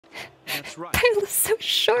That's right. Payla's so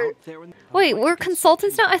short. Out there in- Wait, we're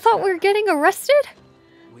consultants now? I thought we were getting arrested?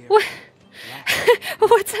 We are What? black.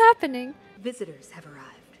 What's happening? Visitors have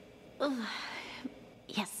arrived.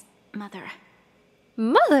 Yes, Mother.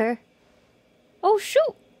 Mother? Oh,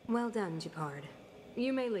 shoot. Well done, Japard.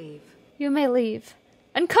 You may leave. You may leave.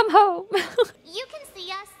 And come home. You can see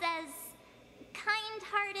us as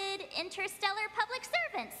kind-hearted interstellar public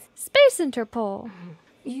servants. Space Interpol.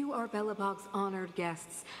 You are Belobog's honored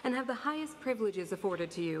guests and have the highest privileges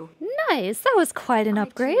afforded to you. Nice. That was quite an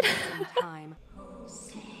upgrade. Time.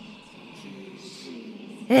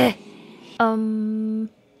 Eh.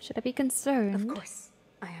 Should I be concerned? Of course,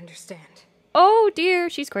 I understand. Oh dear,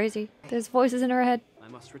 she's crazy. There's voices in her head. I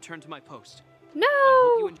must return to my post.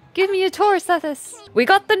 No! Give me a tour, Sethis. We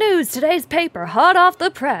got the news. Today's paper, hot off the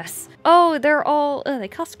press. Oh, they're all... they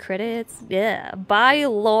cost credits. Yeah, buy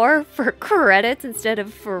lore for credits instead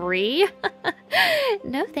of free.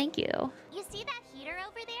 No, thank you. You see that heater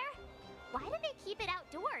over there? Why do they keep it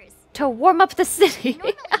outdoors? To warm up the city.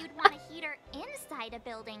 Normally you'd want a heater inside a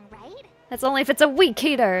building, right? That's only if it's a weak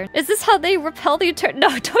heater. Is this how they repel the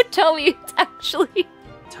No, don't tell me it's actually...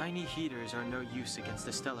 Tiny heaters are no use against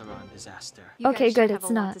the Stellaron disaster. You Okay, guys good, should have it's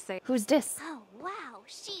a lot not. to say. Who's this? Oh, wow,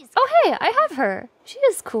 she's Oh, hey, I have her. She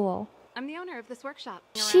is cool. I'm the owner of this workshop.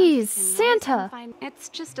 She's Santa. It's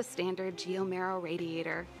just a standard geomarrow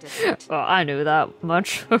radiator. Well, I knew that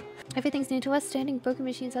much. Everything's new to us. Standing broken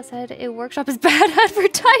machines outside a workshop is bad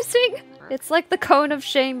advertising. It's like the cone of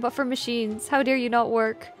shame, but for machines. How dare you not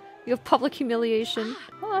work? You have public humiliation.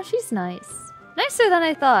 Oh, she's nice. Nicer than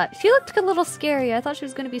I thought. She looked a little scary. I thought she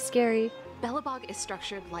was going to be scary. Belobog is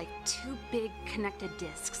structured like two big connected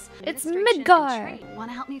discs. It's Administration Midgar. and trade. Want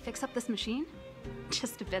to help me fix up this machine?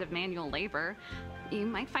 Just a bit of manual labor. You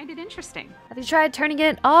might find it interesting. Have you tried turning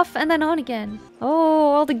it off and then on again?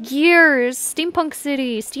 Oh, all the gears. Steampunk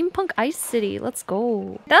City. Steampunk Ice City. Let's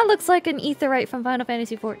go. That looks like an etherite from Final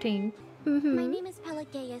Fantasy XIV. My name is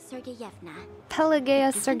Pelageya Sergeyevna.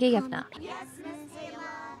 Pelageya Sergeyevna. Yes, Miss Ayla.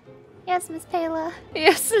 Yes, Miss Pela.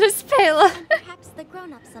 Yes, Miss Pela. Perhaps the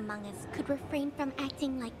grown-ups among us could refrain from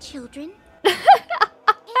acting like children. Hey,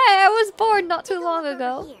 I was born not too long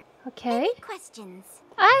ago. Okay. Any questions?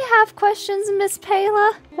 I have questions, Miss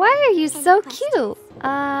Pela. Why are you so cute?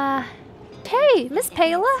 Hey, Miss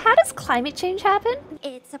Pela, how does climate change happen?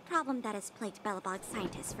 It's a problem that has plagued Belobog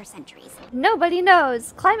scientists for centuries. Nobody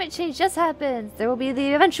knows. Climate change just happens. There will be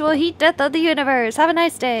the eventual heat death of the universe. Have a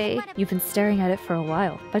nice day. You've been staring at it for a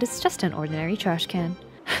while, but it's just an ordinary trash can.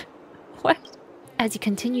 What? As you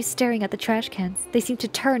continue staring at the trash cans, they seem to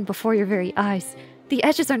turn before your very eyes. The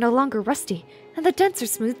edges are no longer rusty, and the dents are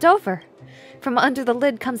smoothed over. From under the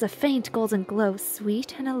lid comes a faint golden glow,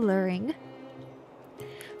 sweet and alluring.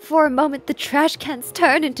 For a moment, the trash cans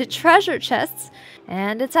turn into treasure chests,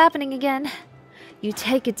 and it's happening again. You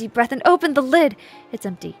take a deep breath and open the lid. It's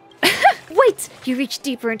empty. Wait! You reach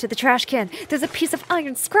deeper into the trash can. There's a piece of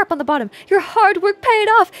iron scrap on the bottom. Your hard work paid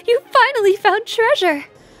off. You finally found treasure.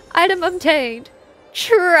 Item obtained.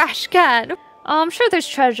 Trash can. Oh, I'm sure there's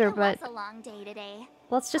treasure, but It was a long day today.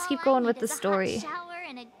 let's just keep All I going need with the is a hot story. shower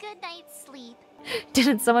and a good night's sleep.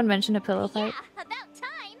 Didn't someone mention a pillow fight? Yeah, about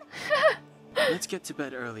time. Let's get to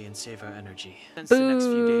bed early and save our energy. Since the next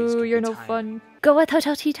few days Boo, could you're be no tiring. fun. Go with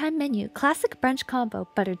Hotel Tea Time menu. Classic brunch combo.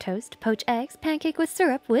 Buttered toast, poached eggs, pancake with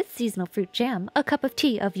syrup with seasonal fruit jam, a cup of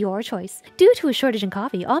tea of your choice. Due to a shortage in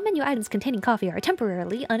coffee, all menu items containing coffee are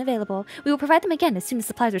temporarily unavailable. We will provide them again as soon as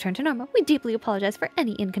supplies return to normal. We deeply apologize for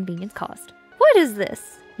any inconvenience caused. What is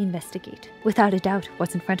this? Investigate. Without a doubt,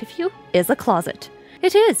 what's in front of you is a closet.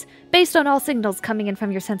 It is, based on all signals coming in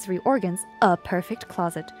from your sensory organs, a perfect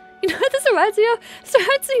closet. You know what this reminds me of? This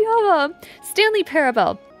reminds me of, Stanley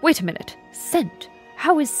Parable. Wait a minute. Scent.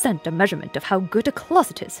 How is scent a measurement of how good a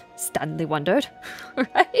closet is? Stanley wondered.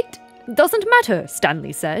 Right? Doesn't matter,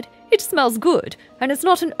 Stanley said. It smells good, and it's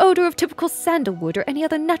not an odor of typical sandalwood or any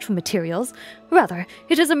other natural materials. Rather,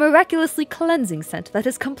 it is a miraculously cleansing scent that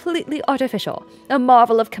is completely artificial, a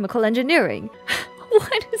marvel of chemical engineering.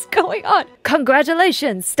 What is going on?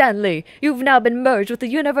 Congratulations, Stanley! You've now been merged with the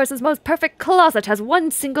universe's most perfect closet as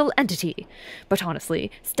one single entity. But honestly,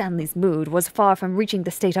 Stanley's mood was far from reaching the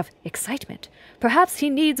state of excitement. Perhaps he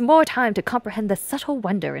needs more time to comprehend the subtle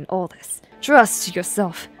wonder in all this. Trust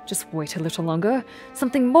yourself. Just wait a little longer.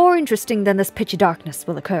 Something more interesting than this pitchy darkness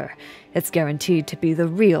will occur. It's guaranteed to be the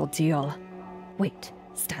real deal. Wait,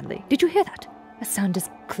 Stanley, did you hear that? A sound is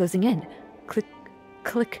closing in. Click,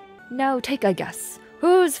 click. Now take a guess.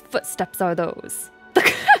 Whose footsteps are those?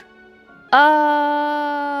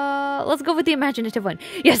 Let's go with the imaginative one.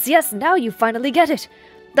 Yes, now you finally get it.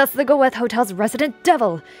 That's the Goeth Hotel's resident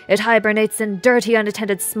devil. It hibernates in dirty,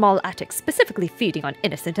 unattended small attics, specifically feeding on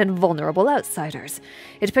innocent and vulnerable outsiders.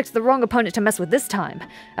 It picked the wrong opponent to mess with this time.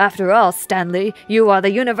 After all, Stanley, you are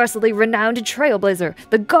the universally renowned trailblazer,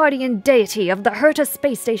 the guardian deity of the Herta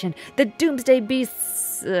space station, the doomsday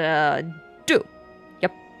beast's, doom.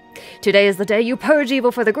 Yep. Today is the day you purge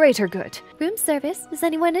evil for the greater good. Room service? Is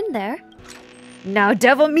anyone in there? Now,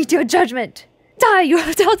 devil, meet your judgment. Die, you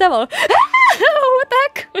hotel devil! What the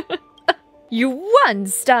heck? You won,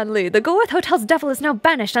 Stanley! The Goeth Hotel's devil is now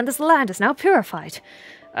banished and this land is now purified.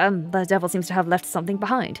 The devil seems to have left something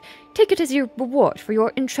behind. Take it as your reward for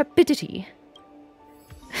your intrepidity.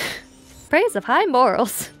 Praise of high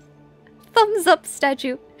morals. Thumbs up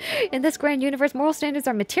statue. In this grand universe, moral standards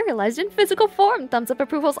are materialized in physical form. Thumbs up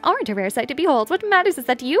approvals aren't a rare sight to behold. What matters is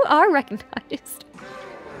that you are recognized.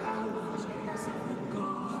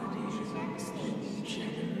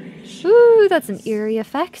 Ooh, that's an eerie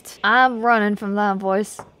effect. I'm running from that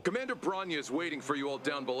voice. Commander Branya is waiting for you all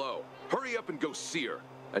down below. Hurry up and go see her.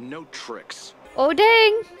 And no tricks. Oh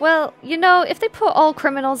dang! Well, you know, if they put all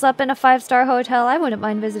criminals up in a 5-star hotel, I wouldn't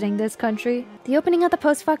mind visiting this country. The opening of the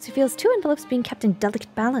postbox reveals 2 envelopes being kept in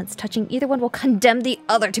delicate balance. Touching either one will Condemn the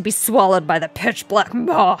other to be swallowed by the pitch black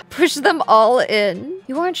maw. Push them all in.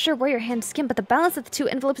 You aren't sure where your hand skimmed, but the balance of the 2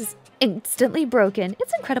 envelopes is instantly broken.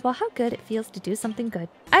 It's incredible how good it feels to do something good.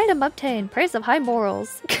 Item obtained. Praise of high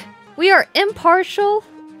morals. We are impartial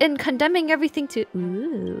in condemning everything to...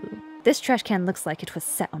 Ooh. This trash can looks like it was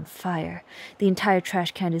set on fire. The entire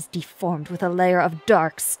trash can is deformed with a layer of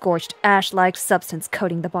dark, scorched, ash-like substance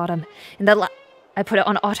coating the bottom. I put it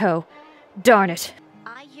on auto. Darn it.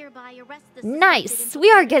 I hereby arrest the Nice! We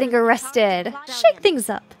are getting arrested. Shake things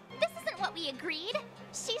up. This isn't what we agreed.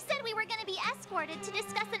 She said we were going to be escorted to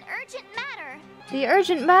discuss an urgent matter. The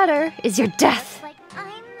urgent matter is your death. Looks like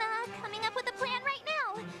I'm coming up with a plan right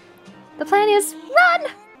now. The plan is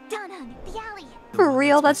run! Donna, the alley. For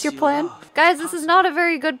real, that's your plan? Guys, this is not a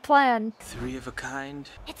very good plan. 3 of a kind.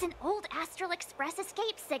 It's an old Astral Express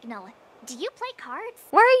escape signal. Do you play cards?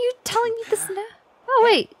 Why are you telling me this now? Oh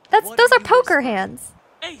wait, those are poker hands.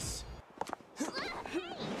 Ace!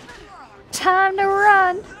 Time to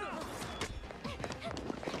run.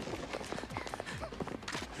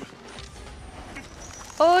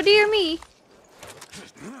 Oh dear me.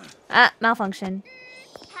 Ah, malfunction.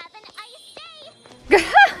 Have an ice day.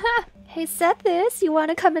 Hey, Sethis, you want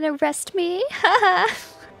to come and arrest me?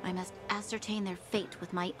 I must ascertain their fate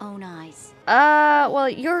with my own eyes. Well,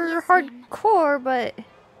 you're hardcore, but...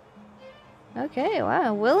 Okay,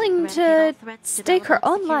 wow, willing to stake her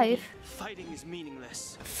own life. Fighting is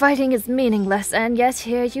meaningless. Fighting is meaningless, and yet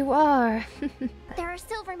here you are. There are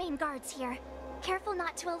Silvermane guards here. Careful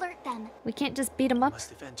not to alert them. We can't just beat them up. Must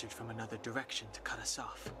have entered from another direction to cut us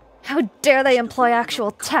off. How dare they employ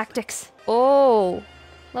actual tactics? Oh,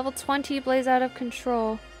 level 20 blaze out of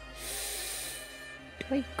control.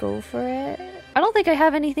 Do I go for it? I don't think I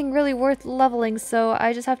have anything really worth leveling, so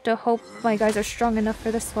I just have to hope my guys are strong enough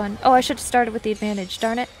for this one. Oh, I should have started with the advantage,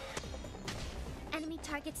 darn it. Enemy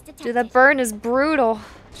targets detected. Dude, that burn is brutal.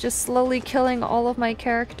 It's just slowly killing all of my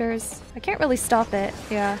characters. I can't really stop it,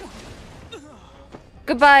 yeah.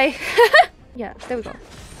 Goodbye. Yeah, there we go.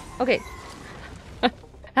 Okay.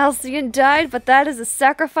 Halcyon died, but that is a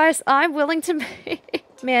sacrifice I'm willing to make.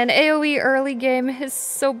 Man, AoE early game is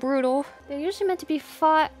so brutal. They're usually meant to be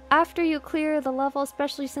fought after you clear the level,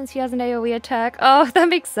 especially since he has an AoE attack. Oh, that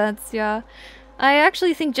makes sense, yeah. I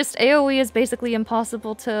actually think just AoE is basically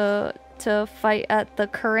impossible to fight at the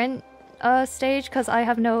current stage, because I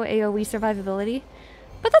have no AoE survivability.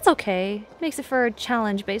 But that's okay. Makes it for a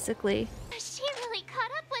challenge, basically. She really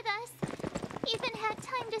caught up with us. Even had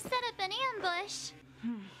time to set up an ambush.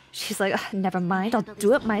 She's like, never mind, I'll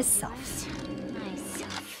do it myself.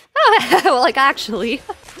 Oh, well, like, actually.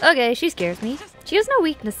 Okay, she scares me. She has no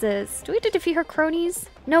weaknesses. Do we have to defeat her cronies?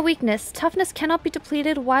 No weakness. Toughness cannot be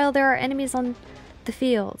depleted while there are enemies on the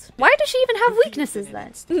field. Why does she even have weaknesses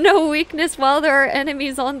then? No weakness while there are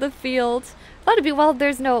enemies on the field. Thought it'd be while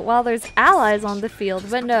there's allies on the field,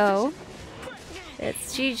 but no.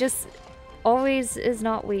 She just always is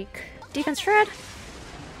not weak. Defense shred.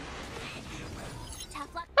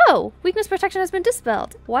 Oh, weakness protection has been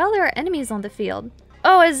dispelled while there are enemies on the field.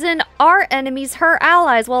 Oh, as in our enemies, her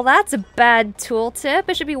allies. Well, that's a bad tooltip.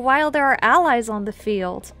 It should be while there are allies on the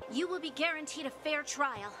field. You will be guaranteed a fair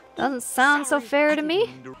trial. Doesn't sound so fair to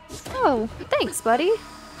me. Oh, thanks, buddy.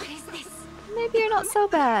 What is this? Maybe you're not so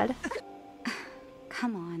bad.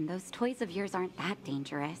 Come on, those toys of yours aren't that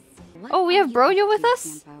dangerous. Oh, we have Bronya with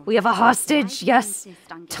us? We have a hostage, yes.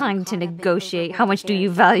 Time to negotiate. How much do you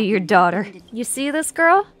value your daughter? You see this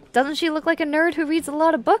girl? Doesn't she look like a nerd who reads a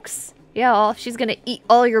lot of books? Yeah, well, she's gonna eat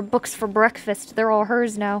all your books for breakfast. They're all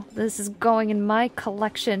hers now. This is going in my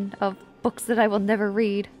collection of books that I will never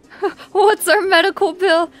read. What's our medical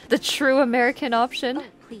bill? The true American option. Oh,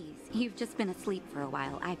 please. You've just been asleep for a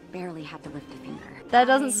while. I barely had to lift a finger. That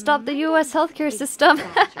doesn't stop the US healthcare system.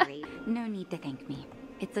 No need to thank me.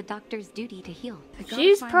 It's a doctor's duty to heal.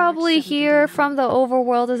 She's probably here from the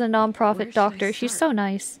overworld as a non-profit doctor. She's so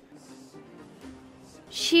nice.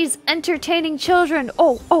 She's entertaining children.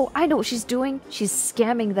 Oh, I know what she's doing. She's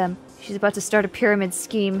scamming them. She's about to start a pyramid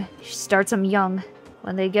scheme. She starts them young.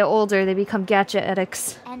 When they get older, they become gacha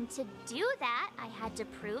addicts. And to do that, I had to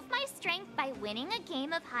prove my strength by winning a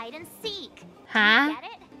game of hide and seek. Huh? Get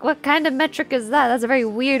it? What kind of metric is that? That's a very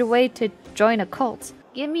weird way to join a cult.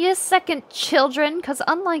 Give me a second, children, because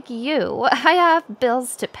unlike you, I have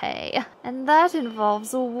bills to pay. And that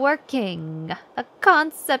involves working. A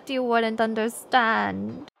concept you wouldn't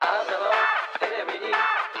understand.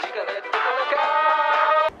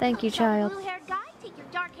 Thank you, child. Blue-haired guy, take your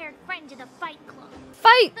dark-haired friend to the fight club.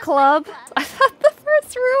 Fight club? I thought the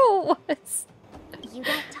first rule was... You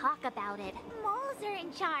don't talk about it. Moles are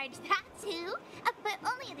in charge, that's who. But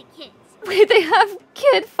only the kids. Wait, they have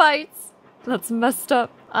kid fights? That's messed up.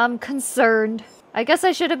 I'm concerned. I guess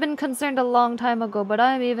I should have been concerned a long time ago, but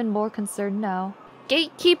I'm even more concerned now.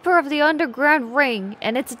 Gatekeeper of the underground ring,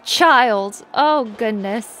 and it's a child. Oh,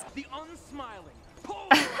 goodness. The unsmiling,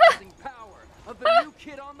 polarizing power of the new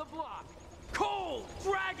kid on the block. Cold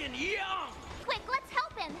Dragon Young! Quick, let's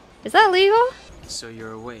help him. Is that legal? So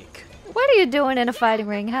you're awake. What are you doing in a fighting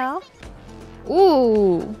ring, Hal?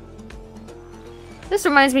 Ooh. This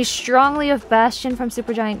reminds me strongly of Bastion from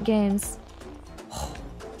Supergiant Games.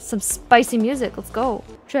 Some spicy music, let's go.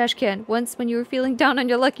 Trash can. Once when you were feeling down on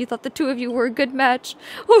your luck, you thought the two of you were a good match.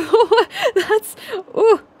 That's...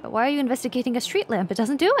 Ooh. But why are you investigating a street lamp? It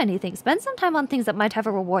doesn't do anything. Spend some time on things that might have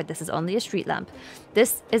a reward. This is only a street lamp.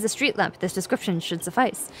 This is a street lamp. This description should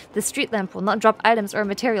suffice. This street lamp will not drop items or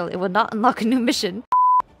material. It will not unlock a new mission.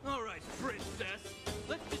 Alright, princess.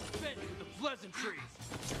 Let's dispense with the pleasantries.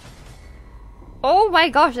 Oh my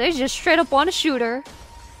gosh, they just straight up want to shoot her.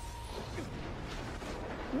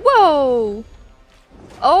 Whoa!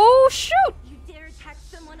 Oh shoot! You dare attack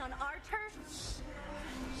someone on our turf?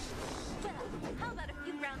 Well, how about a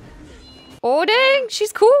few rounds of... Oh dang,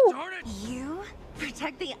 she's cool. Darn it! You?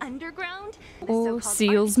 Protect the underground? Oh,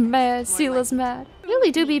 Seal's mad. Seal is mad.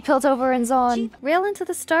 Really do be Piltover's on. Rail into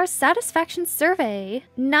the Stars Satisfaction Survey.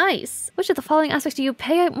 Nice. Which of the following aspects do you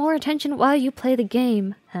pay more attention while you play the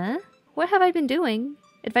game? Huh? What have I been doing?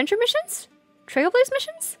 Adventure missions? Trailblaze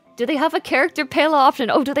missions? Do they have a character payload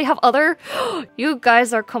option? Oh, do they have other? You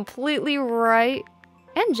guys are completely right.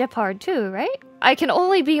 And Jeopard too, right? I can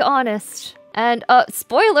only be honest. And,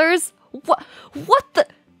 spoilers? What the?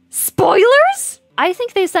 Spoilers? I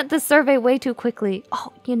think they sent this survey way too quickly.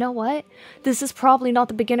 Oh, you know what? This is probably not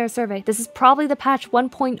the beginner survey. This is probably the patch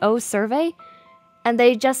 1.0 survey. And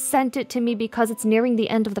they just sent it to me because it's nearing the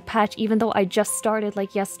end of the patch, even though I just started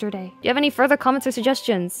like yesterday. Do you have any further comments or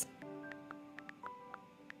suggestions?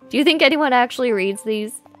 Do you think anyone actually reads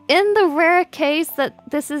these? In the rare case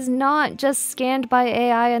that this is not just scanned by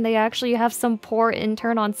AI and they actually have some poor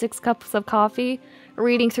intern on 6 cups of coffee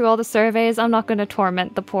reading through all the surveys, I'm not gonna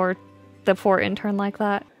torment the poor intern like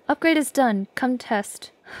that. Upgrade is done. Come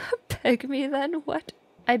test. Beg me then? What?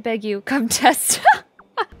 I beg you, come test.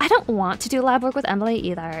 I don't want to do lab work with Emily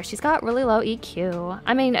either. She's got really low EQ.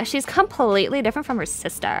 I mean, she's completely different from her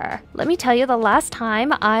sister. Let me tell you, the last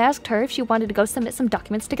time I asked her if she wanted to go submit some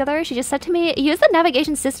documents together, she just said to me, use the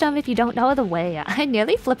navigation system if you don't know the way. I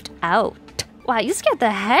nearly flipped out. Wow, you scared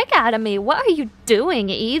the heck out of me. What are you doing,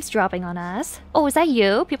 eavesdropping on us? Oh, is that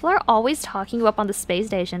you? People are always talking you up on the space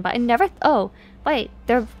station, but I never... Oh, wait,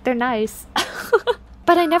 they're nice.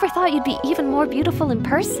 But I never thought you'd be even more beautiful in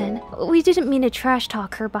person. We didn't mean to trash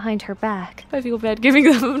talk her behind her back. I feel bad giving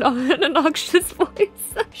them an obnoxious voice.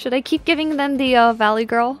 Should I keep giving them the Valley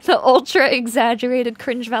Girl? The ultra-exaggerated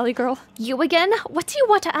cringe Valley Girl? You again? What do you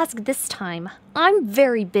want to ask this time? I'm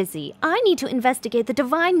very busy. I need to investigate the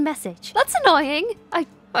divine message. That's annoying. I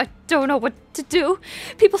don't know what to do.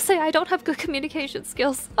 People say I don't have good communication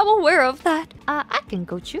skills. I'm aware of that. I can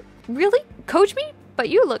coach you. Really? Coach me? But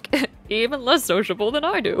you look even less sociable than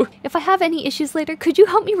I do. If I have any issues later, could you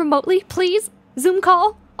help me remotely, please? Zoom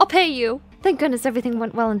call? I'll pay you. Thank goodness everything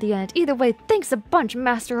went well in the end. Either way, thanks a bunch,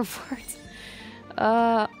 Master of Words.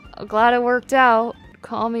 I'm glad it worked out.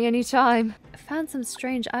 Call me anytime. I found some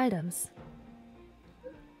strange items.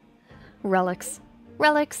 Relics.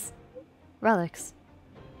 Relics. Relics.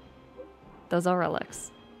 Those are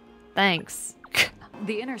relics. Thanks.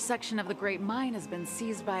 The intersection of the Great Mine has been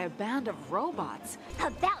seized by a band of robots.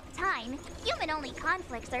 About time. Human-only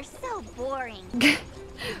conflicts are so boring.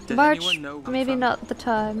 Does March, anyone know who maybe from? not the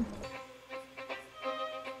time.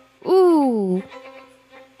 Ooh.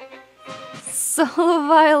 Solo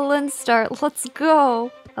violin start. Let's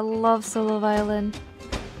go. I love solo violin.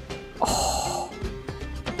 Oh.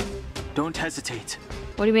 Don't hesitate.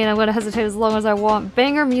 What do you mean I'm gonna hesitate as long as I want?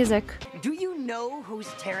 Banger music. Do you know whose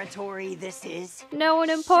territory this is? No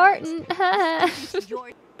one important.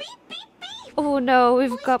 Your beep, beep, beep. Oh no,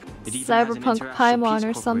 we've got It even has an Cyberpunk International Paimon Peace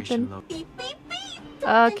or Corporation something. logo. Beep, beep, beep.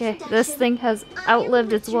 Okay, this thing has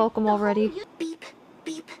outlived its welcome already. Beep, beep,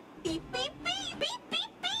 beep, beep, beep, beep, beep,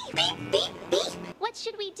 beep, beep, beep. What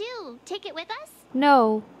should we do? Take it with us?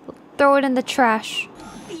 No, throw it in the trash.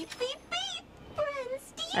 Beep, beep, beep.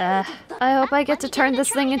 Friends, do you I hope I get to turn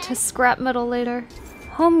this thing into scrap metal later.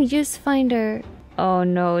 Home use finder. Oh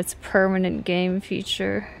no, it's a permanent game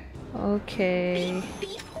feature. Okay.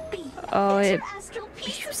 beep, beep. Oh, There's it. your astral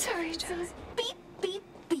piece I'm sorry, appearances. Beep, beep,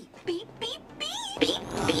 beep, beep, beep, beep, beep,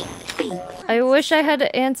 beep, beep. I wish I had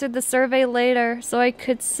answered the survey later so I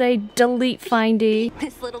could say delete findy.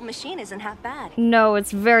 This little machine isn't half bad. No,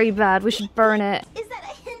 it's very bad. We should burn it. Is that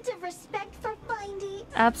a hint of respect for Findy?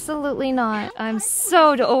 Absolutely not. I'm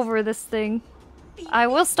so over this thing. I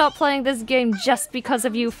will stop playing this game just because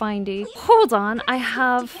of you, Findy. Hold on, I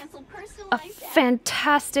have Cancel a personalized ads.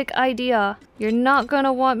 fantastic idea. You're not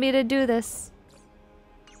gonna want me to do this.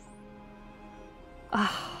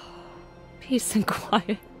 Ah, peace and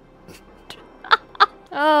quiet.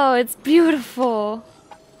 Oh, it's beautiful.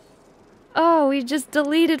 Oh, we just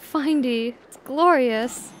deleted Findy. It's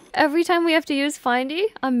glorious. Every time we have to use Findy,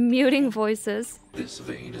 I'm muting voices. This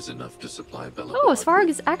vein is enough to supply Bella. Oh, Svarg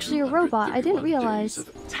is actually a robot. I didn't realize.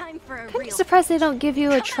 Time for a Kind real of surprised they don't give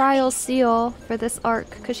you a trial seal for this arc,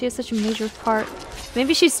 because she has such a major part.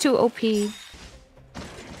 Maybe she's too OP.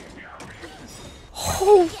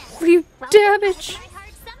 Holy damage! Try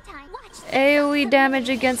hard sometime. Watch AoE damage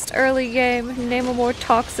against early game. Name a more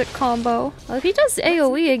toxic combo. Well, if he does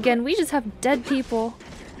AoE again, we just have dead people.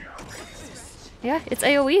 Yeah, it's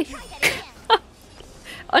AoE.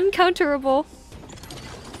 Uncounterable.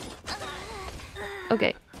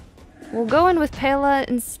 Okay. We'll go in with Pela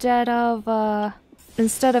instead of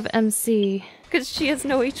MC. Because she has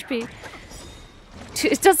no HP.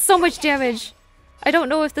 It does so much damage. I don't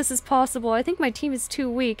know if this is possible. I think my team is too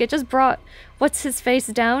weak. It just brought What's-His-Face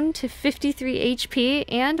down to 53 HP,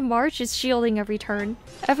 and March is shielding every turn.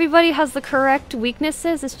 Everybody has the correct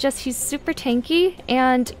weaknesses, it's just he's super tanky,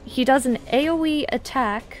 and he does an AoE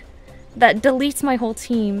attack that deletes my whole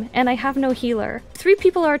team, and I have no healer. 3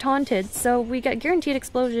 people are taunted, so we get guaranteed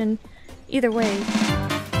explosion either way.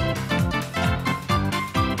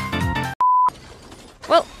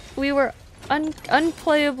 Well, we were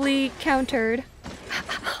unplayably countered.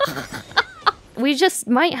 We just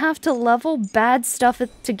might have to level bad stuff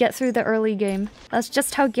to get through the early game. That's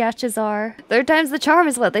just how gachas are. Third time's the charm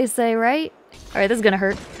is what they say, right? Alright, this is gonna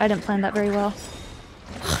hurt. I didn't plan that very well.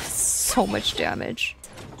 So much damage.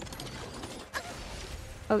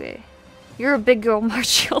 Okay. You're a big girl,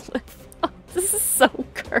 March. You'll live. This is so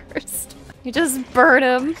cursed. You just burn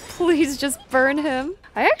him. Please just burn him.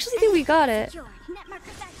 I actually think we got it.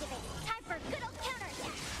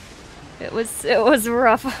 It was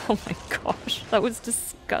rough. Oh my gosh, that was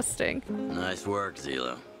disgusting. Nice work,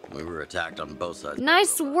 Zila. We were attacked on both sides.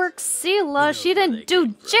 Nice work, Sela. She didn't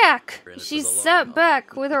do jack. She sat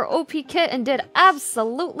back with her OP kit and did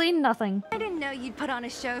absolutely nothing. I didn't know you'd put on a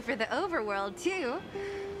show for the overworld, too.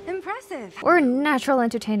 Impressive. We're natural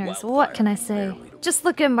entertainers. What can I say? Just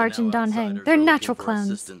look at March and Don Heng. They're natural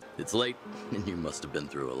clowns. It's late, and you must have been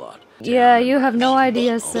through a lot. Yeah, you have no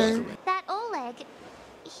idea, sir. that Oleg.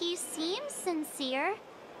 He seems sincere.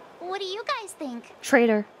 What do you guys think?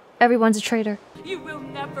 Traitor. Everyone's a traitor. You will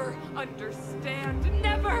never understand.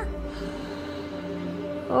 Never!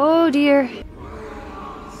 Oh dear.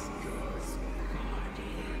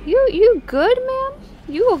 You good, man?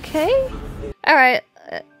 You okay? Alright,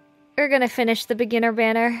 we're gonna finish the beginner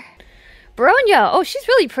banner. Bronya! Oh, she's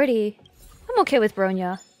really pretty. I'm okay with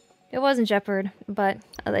Bronya. It wasn't Jeopard, but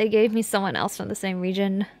they gave me someone else from the same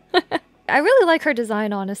region. I really like her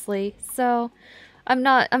design, honestly, so I'm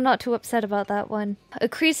not too upset about that one.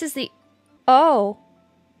 Increases the... Oh!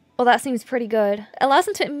 Well, that seems pretty good. Allows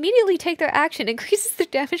them to immediately take their action. Increases their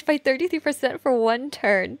damage by 33% for 1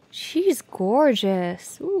 turn. She's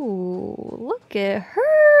gorgeous. Ooh, look at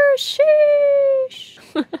her. Sheesh.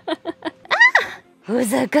 Ah!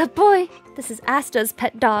 Who's a good boy? This is Asta's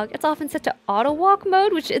pet dog. It's often set to auto walk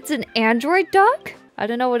mode, which it's an android dog. I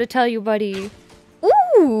don't know what to tell you, buddy.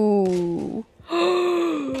 Ooh.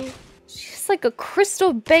 like a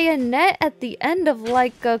crystal bayonet at the end of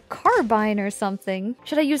like a carbine or something.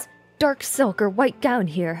 Should I use dark silk or white gown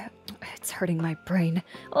here? It's hurting my brain.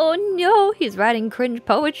 Oh no, he's writing cringe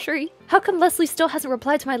poetry. How come Leslie still hasn't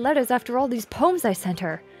replied to my letters after all these poems I sent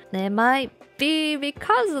her? It might be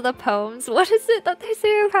because of the poems. What is it that they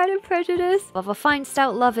say are Pride and Prejudice? Of a fine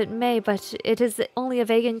stout love it may, but it is only a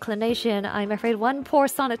vague inclination. I'm afraid one poor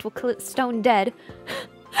sonnet will kill it stone dead.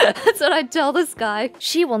 That's what I tell this guy.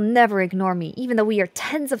 She will never ignore me, even though we are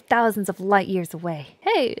tens of thousands of light years away.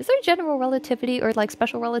 Hey, is there general relativity or like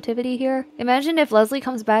special relativity here? Imagine if Leslie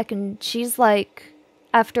comes back and she's like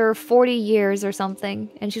after 40 years or something,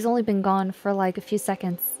 and she's only been gone for like a few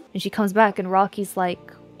seconds, and she comes back and Rocky's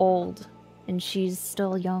like old and she's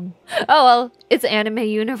still young. Oh well, it's anime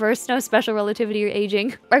universe, no special relativity or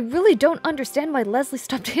aging. I really don't understand why Leslie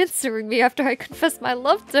stopped answering me after I confessed my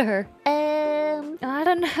love to her. I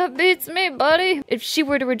don't know, beats me, buddy. If she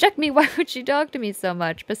were to reject me, why would she talk to me so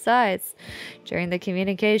much? Besides, during the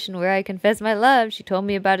communication where I confessed my love, she told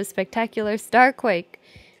me about a spectacular starquake.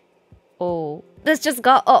 Oh. This just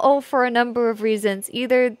got uh-oh for a number of reasons.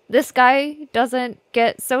 Either this guy doesn't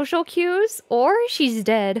get social cues, or she's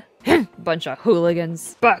dead. Bunch of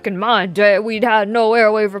hooligans. Back in my day, we'd had no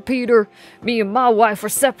airwave repeater. Me and my wife were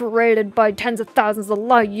separated by tens of thousands of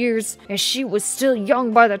light years, and she was still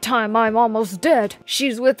young by the time I'm almost dead.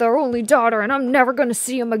 She's with her only daughter, and I'm never gonna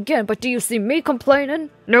see him again, but do you see me complaining?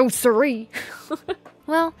 No siree.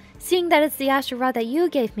 Well, seeing that it's the astro rod that you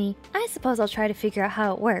gave me, I suppose I'll try to figure out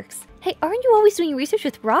how it works. Hey, aren't you always doing research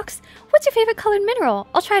with rocks? What's your favorite colored mineral?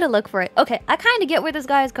 I'll try to look for it. Okay, I kind of get where this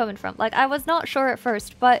guy is coming from. Like, I was not sure at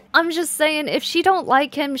first, but I'm just saying, if she don't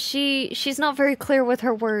like him, she's not very clear with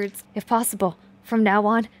her words. If possible, from now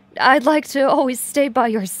on, I'd like to always stay by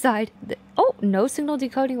your side. Oh, no signal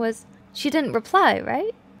decoding was... She didn't reply,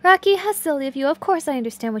 right? Rocky, how silly of you. Of course I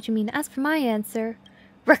understand what you mean. As for my answer...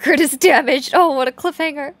 Record is damaged. Oh, what a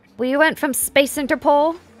cliffhanger. We went from Space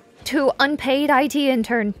Interpol to unpaid IT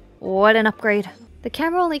intern. What an upgrade. The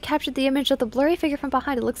camera only captured the image of the blurry figure from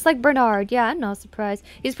behind. It looks like Bernard. Yeah, I'm not surprised.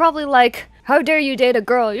 He's probably like, how dare you date a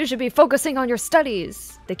girl? You should be focusing on your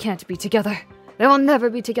studies. They can't be together. They will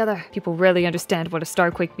never be together. People rarely understand what a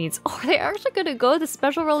starquake means. Oh, are they actually gonna go the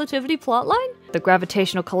special relativity plotline? The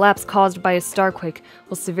gravitational collapse caused by a starquake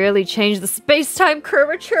will severely change the space-time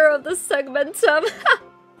curvature of the segmentum.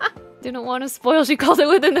 Didn't want to spoil, she called it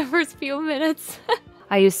within the first few minutes.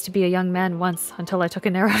 I used to be a young man once, until I took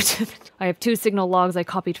an arrow to it. I have 2 signal logs I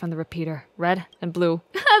copied from the repeater. Red and blue.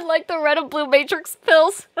 I like the red and blue matrix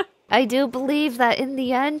pills. I do believe that in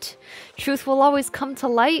the end, truth will always come to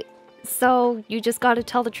light. So you just gotta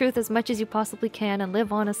tell the truth as much as you possibly can and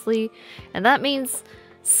live honestly. And that means,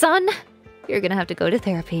 son, you're gonna have to go to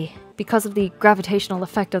therapy. Because of the gravitational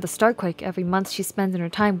effect of the starquake, every month she spends in her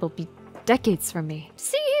time will be decades from me.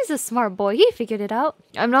 See, he's a smart boy. He figured it out.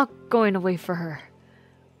 I'm not going away for her.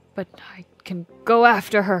 But I can go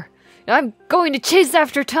after her. I'm going to chase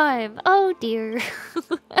after time. Oh dear.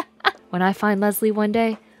 When I find Leslie one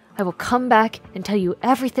day, I will come back and tell you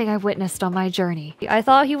everything I witnessed on my journey. I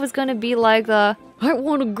thought he was gonna be like the, I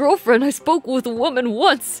want a girlfriend, I spoke with a woman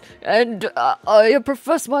once, and I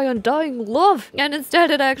professed my undying love. And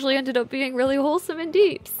instead it actually ended up being really wholesome and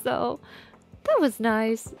deep, so that was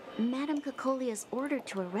nice. Madame Cocolia's order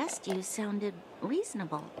to arrest you sounded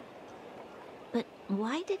reasonable. But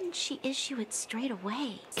why didn't she issue it straight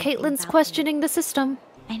away? Caitlin's questioning the system.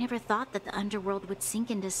 I never thought that the underworld would sink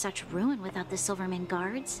into such ruin without the Silverman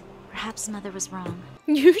guards. Perhaps Mother was wrong.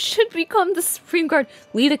 You should become the Supreme Guard.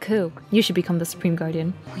 Lead a coup. You should become the Supreme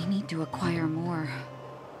Guardian. We need to acquire more.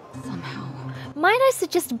 Somehow. Might I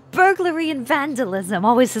suggest burglary and vandalism?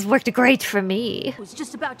 Always has worked great for me. I was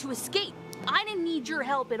just about to escape. I didn't need your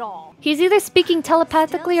help at all. He's either speaking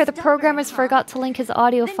telepathically or the programmers forgot to link his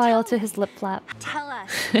audio file to his lip flap. Tell us,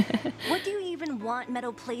 what do you even want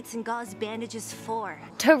metal plates and gauze bandages for?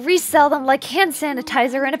 To resell them like hand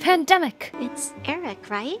sanitizer in a pandemic. It's Eric,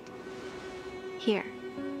 right? Here,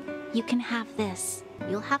 you can have this.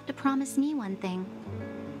 You'll have to promise me one thing.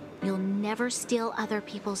 You'll never steal other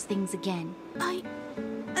people's things again. I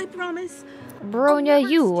promise. Bronya,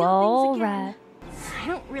 you alright. I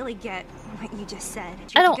don't really get what you just said.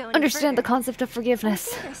 I don't understand the concept of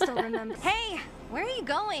forgiveness. I still remember. Hey, where are you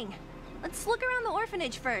going? Let's look around the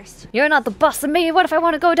orphanage first. You're not the boss of me. What if I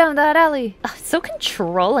want to go down that alley? So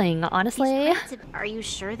controlling, honestly. Are you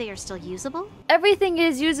sure they are still usable? Everything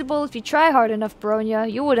is usable if you try hard enough,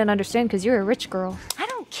 Bronya. You wouldn't understand because you're a rich girl. I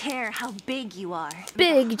don't care how big you are.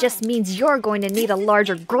 Big just means you're going to need a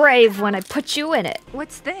larger grave when I put you in it.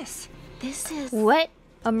 What's this? This is... What?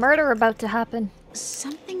 A murder about to happen.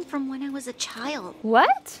 Something from when I was a child.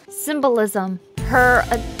 What? Symbolism. Her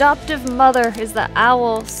adoptive mother is the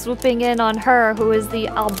owl swooping in on her, who is the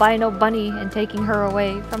albino bunny, and taking her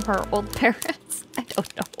away from her old parents. I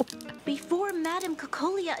don't know. Before Madame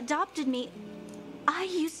Cocolia adopted me, I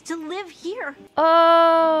used to live here.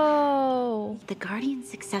 Oh. The guardian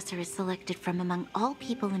successor is selected from among all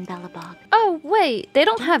people in Bellabog. Oh, wait. They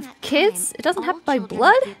don't have kids? It doesn't happen by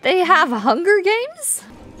blood? They have Hunger Games?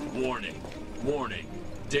 Warning. Warning.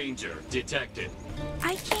 Danger detected.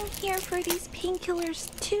 I came here for these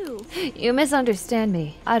painkillers too. You misunderstand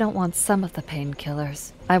me. I don't want some of the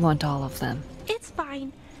painkillers. I want all of them. It's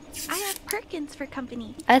fine. I have Perkins for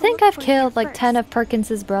company. I think I've killed like 10 of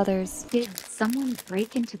Perkins's brothers. Did someone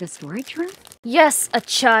break into the storage room? Yes, a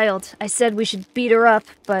child. I said we should beat her up,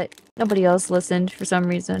 but nobody else listened for some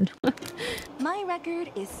reason. My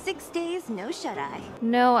record is 6 days, no shut-eye.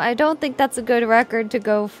 No, I don't think that's a good record to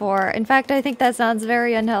go for. In fact, I think that sounds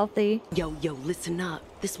very unhealthy. Yo, listen up.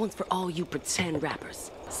 This one's for all you pretend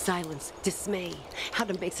rappers. Silence, dismay. How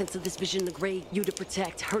to make sense of this vision of gray. You to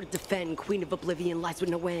protect, her to defend. Queen of oblivion lies with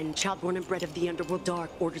no end. Child born and bred of the underworld dark.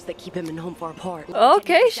 Orders that keep him and home far apart.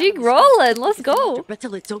 Okay, she rolling. Let's go. Breath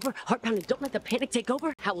till it's over. Heart pounding, don't let the panic take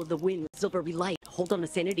over. Howl of the wind, silvery light. Hold on to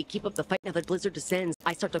sanity, keep up the fight now that blizzard descends.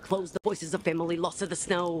 I start to close the voices of family lost to the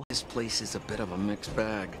snow. This place is a bit of a mixed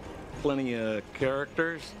bag. Plenty of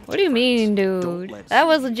characters. What do you mean, dude? That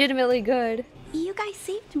was legitimately good. You guys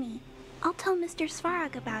saved me. I'll tell Mr.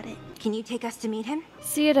 Svarog about it. Can you take us to meet him?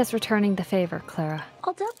 See it as returning the favor, Clara.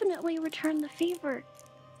 I'll definitely return the favor,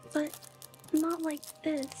 but not like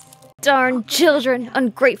this. Darn children,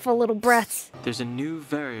 ungrateful little brats. There's a new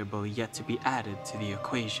variable yet to be added to the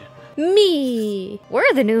equation. Me!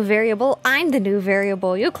 We're the new variable, I'm the new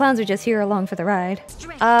variable. You clowns are just here along for the ride.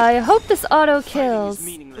 I hope this auto kills.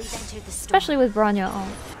 Especially with Bronya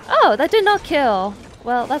on. Oh, that did not kill.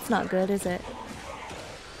 Well, that's not good, is it?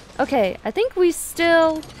 Okay, I think we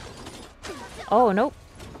still... Oh, nope.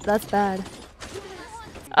 That's bad.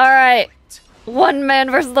 Alright. One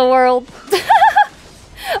man versus the world.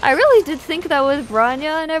 I really did think that with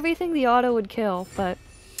Bronya and everything, the auto would kill, but...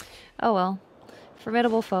 Oh well.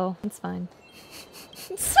 Formidable foe. It's fine.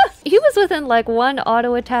 He was within like one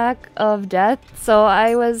auto attack of death, so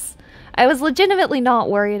I was legitimately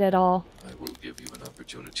not worried at all. I will give you an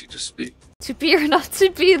opportunity to speak. To be or not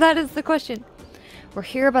to be, that is the question. We're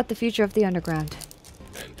here about the future of the underground.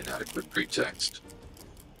 An inadequate pretext.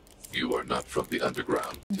 You are not from the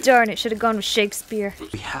underground. Darn it, should have gone with Shakespeare.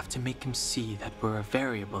 We have to make him see that we're a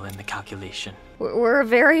variable in the calculation. We're a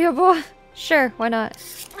variable? Sure, why not?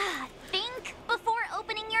 Think before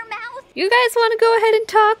opening your mouth. You guys want to go ahead and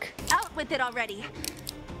talk? Out with it already.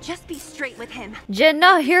 Just be straight with him. Did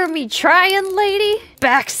not hear me trying, lady?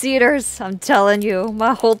 Backseaters, I'm telling you,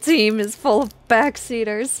 my whole team is full of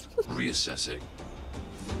backseaters. Reassessing.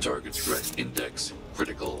 Target threat index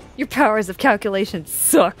critical. Your powers of calculation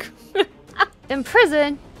suck.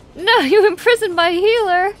 Imprison? No, you imprisoned my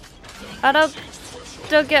healer. I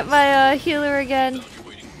don't get my healer again.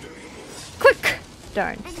 Quick!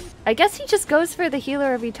 Darn. I guess he just goes for the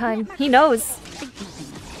healer every time. He knows.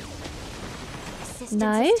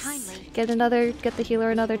 Nice. Get the healer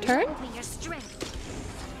another turn.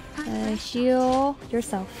 Heal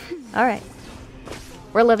yourself. Alright.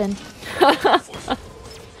 We're living.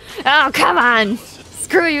 Oh, come on!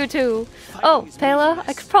 Screw you too. Oh, Pela?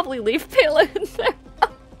 I could probably leave Pela in there.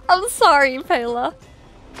 I'm sorry, Pela.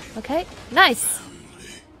 Okay, nice.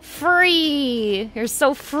 Free! You're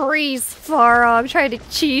so free, Svarog. Trying to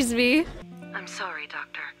cheese me. I'm sorry,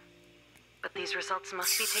 Doctor. But these results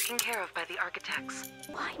must be taken care of by the architects.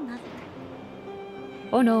 Why, Mother?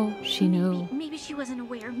 Oh no, she knew. Maybe she wasn't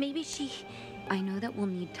aware. Maybe she... I know that we'll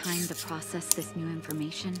need time to process this new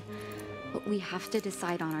information, but we have to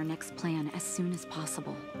decide on our next plan as soon as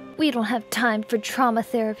possible. We don't have time for trauma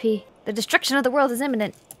therapy. The destruction of the world is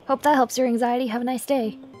imminent. Hope that helps your anxiety. Have a nice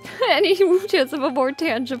day. Any chance of a more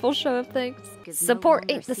tangible show of things. Support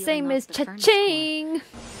ain't the same as cha-ching.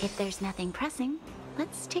 If there's nothing pressing,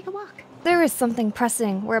 let's take a walk. There is something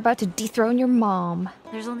pressing. We're about to dethrone your mom.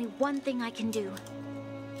 There's only one thing I can do.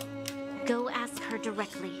 Go ask her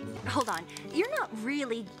directly. Hold on. You're not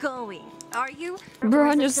really going, are you?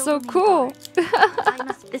 Bronya's so cool.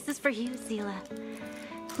 This is for you, Zila.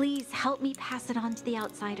 Please help me pass it on to the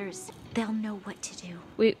outsiders. They'll know what to do.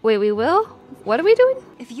 We will? What are we doing?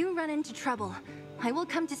 If you run into trouble, I will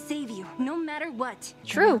come to save you, no matter what.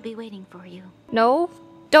 True. I'll be waiting for you. No,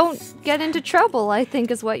 don't get into trouble, I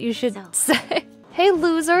think is what you should say. Hey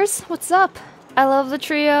losers, what's up? I love the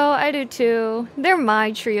trio, I do too. They're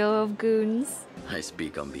my trio of goons. I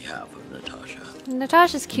speak on behalf of Natasha.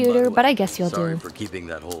 Natasha's cuter, but I guess you'll Sorry do. for keeping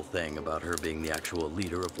that whole thing about her being the actual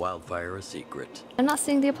leader of Wildfire a secret. I'm not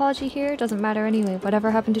seeing the apology here. Doesn't matter anyway.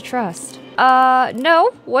 Whatever happened to trust?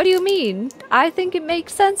 No. What do you mean? I think it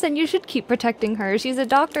makes sense and you should keep protecting her. She's a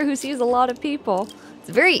doctor who sees a lot of people. It's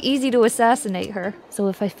very easy to assassinate her. So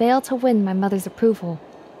if I fail to win my mother's approval,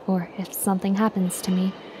 or if something happens to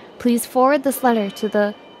me, please forward this letter to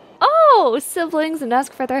the siblings and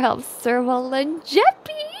ask for their help. Serval and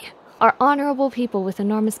Jeppy are honorable people with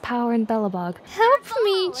enormous power in Belobog. Help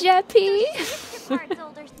me, Jeppy!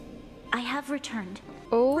 I have returned.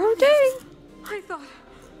 Oh, dang.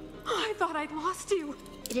 I thought I'd lost you.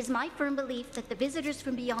 It is my firm belief that the visitors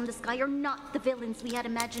from beyond the sky are not the villains we had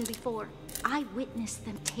imagined before. I witnessed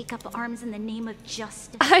them take up arms in the name of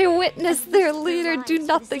justice. I witnessed their leader do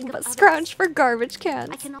nothing but scrounge for garbage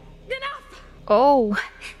cans. Enough! Oh.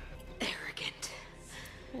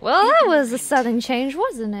 Well, that was a sudden change,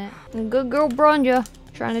 wasn't it? Good girl Bronya,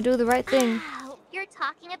 trying to do the right thing. Wow, you're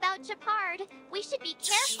talking about Japard. We should be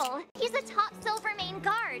careful. He's a top Silvermane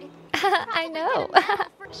guard. I know.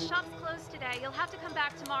 Shop's closed today. You'll have to come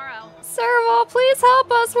back tomorrow. Serval, please help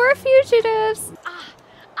us. We're fugitives.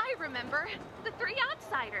 I remember. The three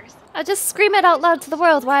outsiders. Just scream it out loud to the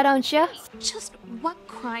world, why don't you? Just what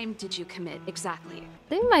crime did you commit exactly? I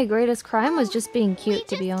think my greatest crime was just being cute,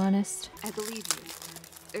 to be honest. I believe you.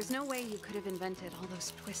 There's no way you could have invented all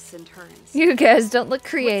those twists and turns. You guys don't look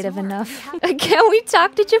creative enough. Can we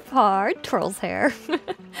talk to Japard? Twirls hair.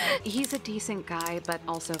 He's a decent guy, but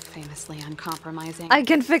also famously uncompromising. I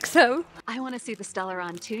can fix him. I want to see the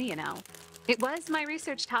Stellaron too, you know. It was my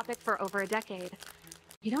research topic for over a decade.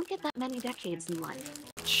 You don't get that many decades in life.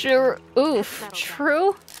 Sure. Oof.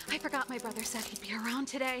 True. I forgot my brother said he'd be around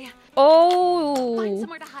today. Oh. Find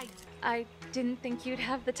somewhere to hide. I didn't think you'd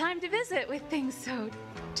have the time to visit with things so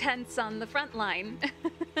tense on the front line.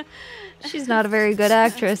 She's not a very good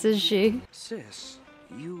actress, is she? Sis,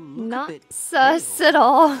 you look not a bit sus at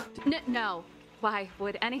all. No. Why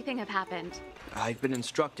would anything have happened? I've been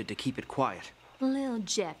instructed to keep it quiet. Lil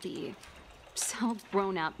Jeppy. So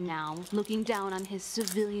grown up now, looking down on his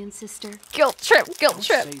civilian sister. Guilt trip.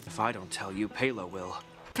 If I don't tell you, Pela will.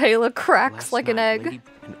 Pela cracks Last like an night, egg. Lady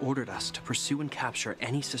ordered us to pursue and capture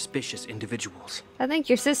any suspicious individuals. I think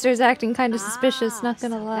your sister's acting kind of suspicious, not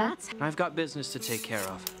gonna lie. I've got business to take care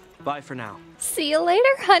of. Bye for now. See you later,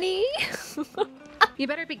 honey. You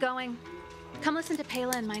better be going. Come listen to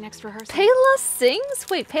Pela in my next rehearsal. Pela sings?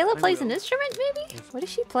 Wait, Pela plays an instrument, maybe? What does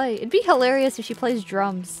she play? It'd be hilarious if she plays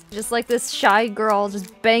drums. Just like this shy girl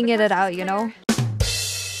just banging it out, you know?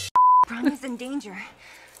 Bronya's in danger.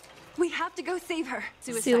 We have to go save her.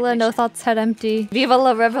 Sela, no thoughts, head empty. Viva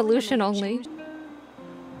la revolution only.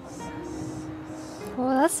 Oh,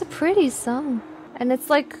 that's a pretty song. And it's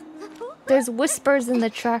like, there's whispers in the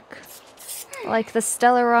track. Like the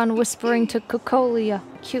Stellaron whispering to Cocolia.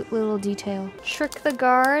 Cute little detail. Trick the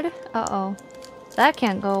guard? Uh-oh. That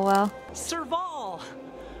can't go well. Serval!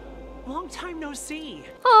 Long time no see.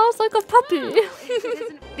 Oh, it's like a puppy.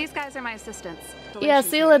 These guys are my assistants. Yeah,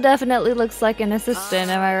 Sela definitely looks like an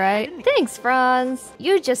assistant, am I right? Thanks, Franz.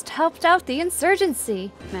 You just helped out the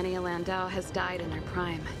insurgency. Many a Landau has died in their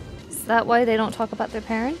prime. Is that why they don't talk about their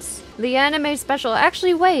parents? The anime special.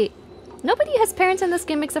 Actually, wait. Nobody has parents in this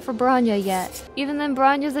game except for Bronya yet. Even then,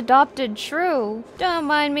 Bronya's adopted. True. Don't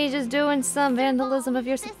mind me just doing some vandalism of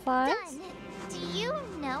your supplies. Do you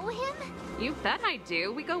know him? You bet I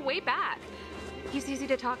do. We go way back. He's easy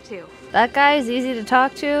to talk to. That guy's easy to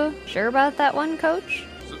talk to. Sure about that one, coach?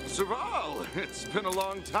 Serval, it's been a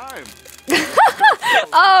long time.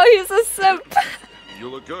 Oh, he's a simp. You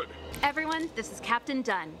look good. Everyone, this is Captain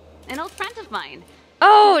Dunn, an old friend of mine.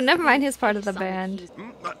 Oh, never mind. He's part of the band.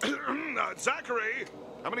 Zachary,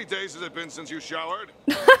 how many days has it been since you showered?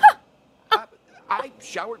 I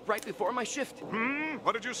showered right before my shift.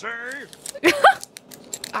 What did you say?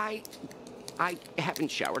 I haven't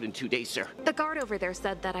showered in 2 days, sir. The guard over there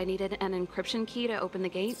said that I needed an encryption key to open the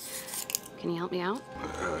gate. Can you help me out?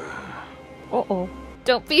 Uh-oh.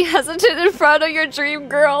 Don't be hesitant in front of your dream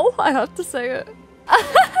girl. I have to say it.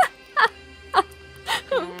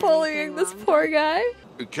 I'm bullying this poor guy.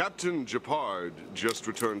 Captain Japard just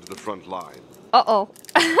returned to the front line. Uh-oh.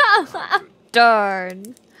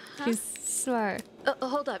 Darn. He's smart.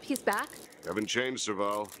 Hold up, he's back? Haven't changed,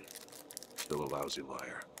 Serval. Still a lousy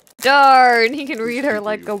liar. Darn, he can read her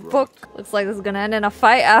like a book. Looks like this is gonna end in a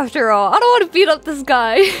fight after all. I don't want to beat up this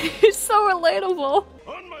guy. He's so relatable.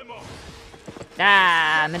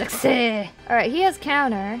 Ah, Medixe. Alright, he has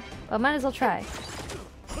counter. But might as well try.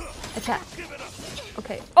 Attack.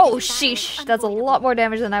 Okay. Oh, sheesh. That's a lot more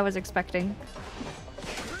damage than I was expecting.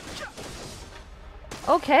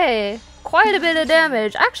 Okay. Quite a bit of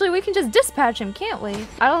damage. Actually, we can just dispatch him, can't we?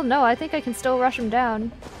 I don't know. I think I can still rush him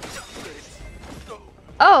down.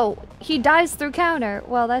 Oh, he dies through counter.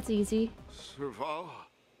 Well, that's easy.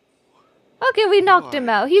 Okay, we knocked him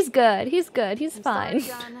out. He's good. He's good. He's fine.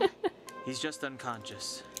 He's just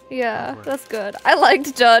unconscious. Yeah, that's good. I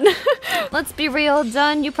liked Jun. Let's be real,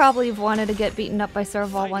 Jun, you probably have wanted to get beaten up by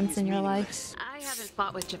Serval once in your life. I haven't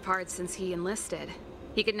fought with Japard since he enlisted.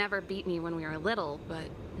 He could never beat me when we were little, but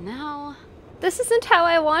now... This isn't how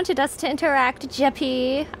I wanted us to interact,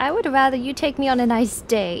 Jeppy. I would rather you take me on a nice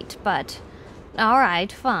date, but...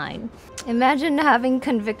 Alright, fine. Imagine having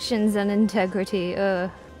convictions and integrity,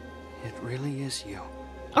 It really is you.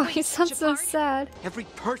 Oh, he sounds so sad. Every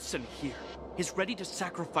person here is ready to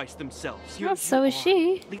sacrifice themselves. Well, so is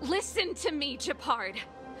she. Listen to me, Japard.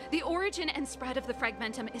 The origin and spread of the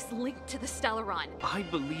Fragmentum is linked to the Stellaron. I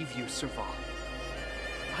believe you, Serval.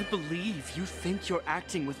 I believe you think you're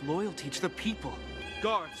acting with loyalty to the people.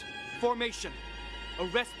 Guards, formation,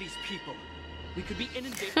 arrest these people. We could be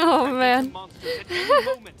inundated Oh man, at any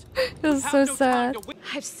moment. this is so sad.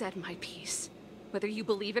 I've said my piece. Whether you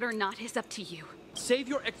believe it or not is up to you. Save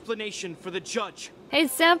your explanation for the judge. Hey,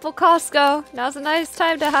 Sample Costco, now's a nice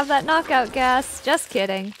time to have that knockout gas. Just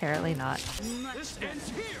kidding, apparently not. This ends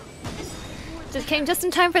here. Just came just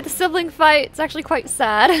in time for the sibling fight. It's actually quite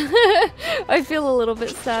sad. I feel a little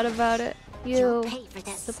bit sad about it. You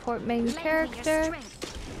support main character.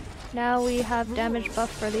 Now we have damage buff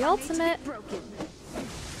for the ultimate.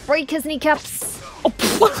 Break his kneecaps.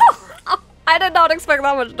 Oh, I did not expect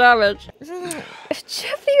that much damage.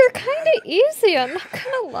 Jeffy, you're kind of easy, I'm not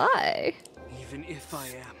gonna lie. Even if I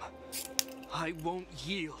am, I won't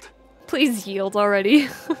yield. Please yield already.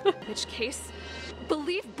 Which case,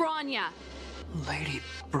 believe Bronya. Lady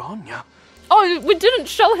Bronya? Oh, we didn't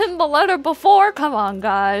show him the letter before? Come on,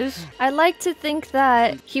 guys. I like to think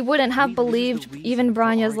that he wouldn't have believed even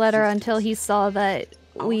Bronya's letter until he saw that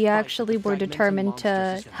we actually were determined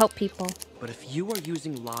to help people. But if you are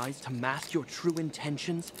using lies to mask your true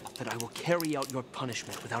intentions, then I will carry out your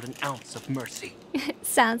punishment without an ounce of mercy.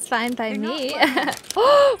 Sounds fine by me.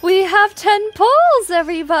 We have 10 pulls,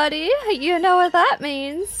 everybody! You know what that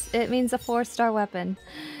means. It means a 4-star weapon.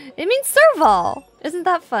 It means Serval! Isn't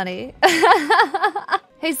that funny?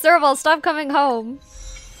 Hey Serval, stop coming home.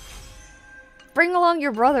 Bring along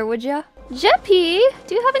your brother, would ya? Jeppy,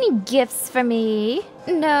 do you have any gifts for me?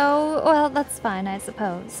 No, well, that's fine, I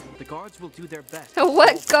suppose. The guards will do their best.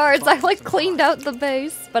 What guards? I like cleaned out the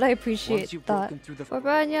base, but I appreciate that. For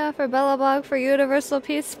Bronya, for Bellabog, for Universal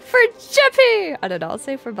Peace, for Jeppy! I don't know, I'll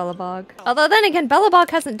say for Bellabog. Although then again, Bellabog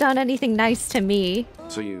hasn't done anything nice to me.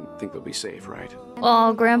 So you think they'll be safe, right?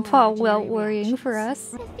 Oh, Grandpa, well, worrying for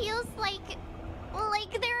us. It feels like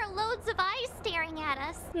there are loads of eyes staring at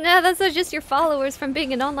us. Nah, that's just your followers from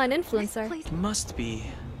being an online influencer. Must be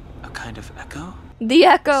a kind of echo? The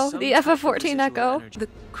Echo, the FF14 Echo. The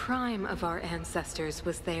crime of our ancestors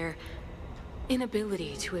was their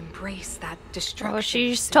inability to embrace that destruction. Oh,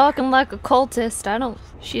 she's talking like a cultist.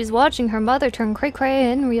 She's watching her mother turn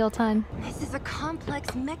cray-cray in real time. This is a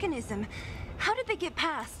complex mechanism. How did they get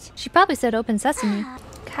past? She probably said open sesame.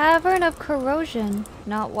 Cavern of Corrosion.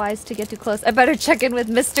 Not wise to get too close. I better check in with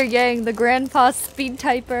Mr. Yang, the grandpa speed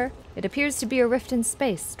typer. It appears to be a rift in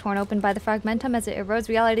space, torn open by the fragmentum as it erodes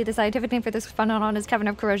reality. The scientific name for this phenomenon is Cavern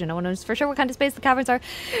of Corrosion. No one knows for sure what kind of space the caverns are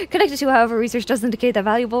connected to. However, research does indicate that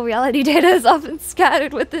valuable reality data is often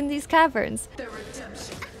scattered within these caverns.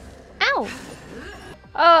 Ow!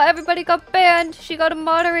 Oh, everybody got banned. She got a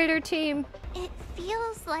moderator team. It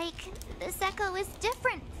feels like this echo is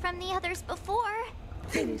different from the others before.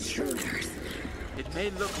 Intruders. It may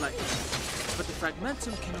look like it, but the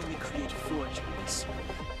fragmentum can only create forgeries.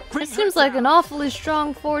 It seems like an awfully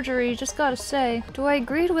strong forgery, just gotta say. Do I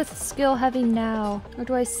agree with skill heavy now? Or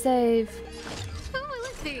do I save?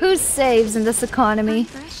 Who saves in this economy?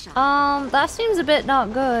 That seems a bit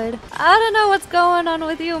not good. I don't know what's going on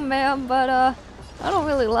with you, ma'am, but I don't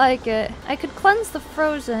really like it. I could cleanse the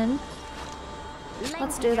frozen.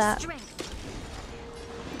 Let's do that.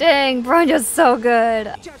 Dang, Bronya's so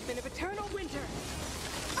good.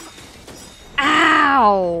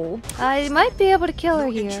 Ow! I might be able to kill her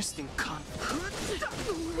here.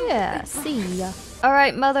 Yeah, see ya.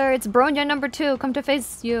 Alright, mother, it's Bronya number 2. Come to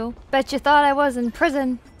face you. Bet you thought I was in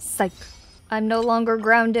prison. Psych. I'm no longer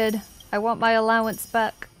grounded. I want my allowance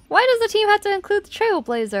back. Why does the team have to include the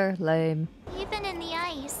Trailblazer? Lame. Even in the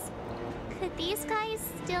ice, could these guys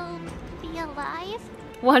still be alive?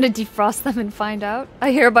 Want to defrost them and find out?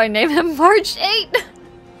 I hereby name him March 8!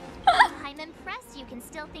 I'm impressed you can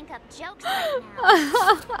still think up jokes right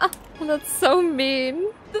now. That's so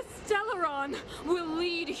mean. The Stellaron will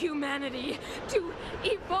lead humanity to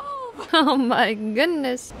evolve. Oh my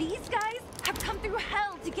goodness. These guys have come through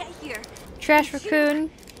hell to get here. Trash Raccoon,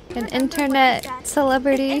 an internet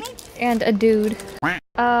celebrity, and a dude.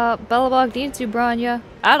 Bellabog needs you, Branya.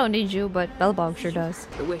 I don't need you, but Bellabog sure does.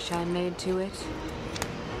 I wish I made to it.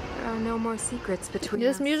 There are no more secrets between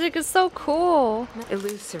This us. music is so cool.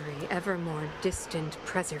 Illusory, ever more distant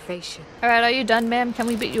preservation. Alright, are you done, ma'am? Can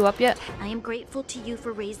we beat you up yet? I am grateful to you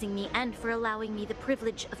for raising me and for allowing me the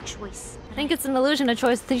privilege of choice. I think it's an illusion of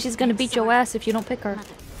choice. I think she's gonna beat your ass if you don't pick her.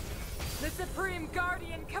 The Supreme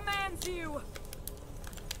Guardian commands you!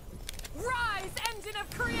 Rise, engine of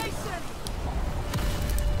creation!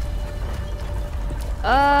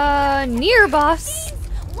 Near boss.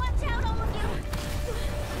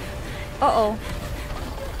 Uh-oh.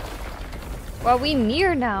 Are we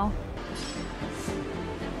near now?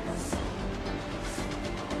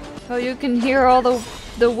 Oh, you can hear all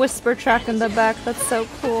the whisper track in the back. That's so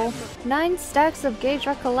cool. 9 stacks of gauge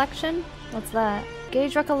recollection? What's that?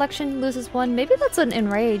 Gauge recollection loses 1. Maybe that's an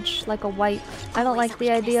enrage, like a wipe. I don't like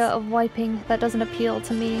the idea of wiping. That doesn't appeal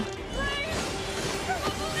to me.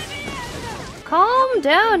 Calm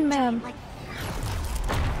down, ma'am.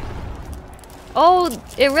 Oh,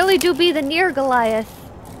 it really do be the near Goliath.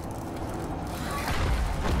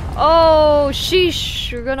 Oh, sheesh.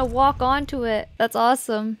 You're gonna walk onto it. That's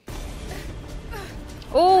awesome.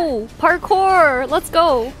 Oh, parkour. Let's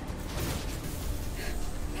go.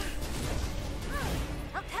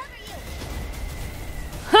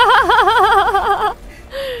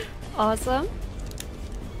 Awesome.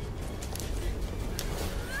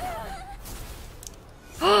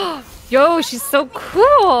 Yo, she's so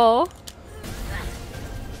cool.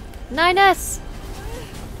 9S.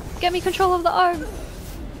 Get me control of the arm.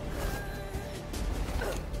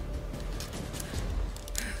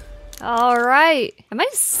 Alright. Am I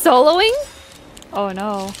soloing? Oh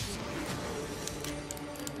no.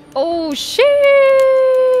 Oh,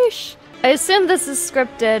 sheesh. I assume this is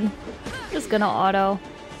scripted. Just gonna auto.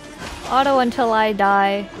 Auto until I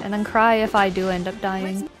die, and then cry if I do end up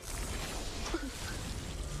dying.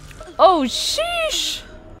 Oh, sheesh!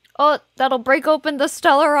 Oh, that'll break open the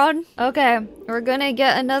Stellaron. Okay, we're gonna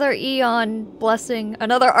get another Eon blessing.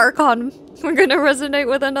 Another Archon. We're gonna resonate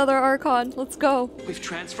with another Archon. Let's go. We've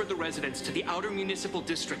transferred the residents to the outer municipal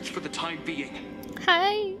districts for the time being.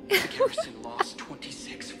 Hi. The garrison lost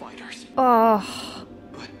 26 fighters. Oh,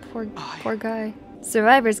 poor guy.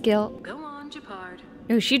 Survivor's guilt. Go on, Japard.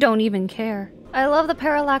 No, she don't even care. I love the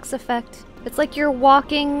parallax effect. It's like you're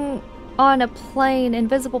walking on a plane,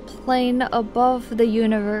 invisible plane above the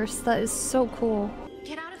universe. That is so cool.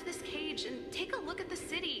 Get out of this cage and take a look at the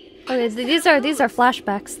city. Okay, these are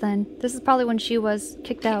flashbacks then. This is probably when she was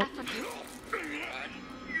kicked out.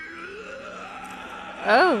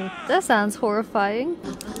 Oh, that sounds horrifying.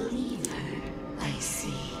 I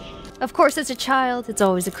see. Of course it's a child. It's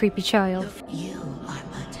always a creepy child. You are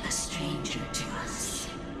but a stranger to us.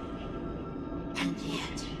 And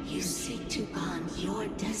yet you seek to bond your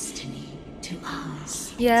destiny to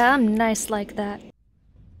ours. Yeah, I'm nice like that.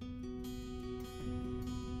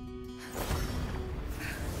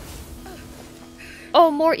 Oh,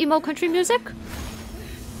 more emo country music?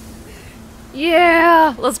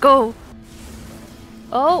 Yeah, let's go.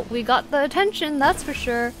 Oh, we got the attention, that's for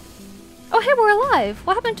sure. Oh, hey, we're alive.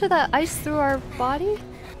 What happened to that ice through our body?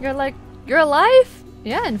 You're like, you're alive?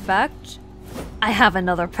 Yeah, in fact. I have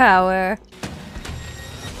another power.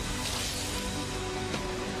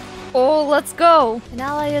 Oh, let's go. An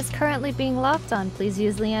ally is currently being locked on. Please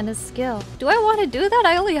use Leanna's skill. Do I want to do that?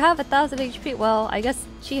 I only have 1,000 HP. Well, I guess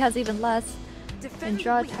she has even less. And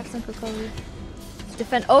draw attacks on Kokori.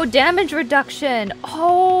 Defend. Oh, damage reduction.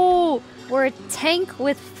 Oh, we're a tank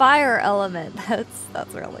with fire element.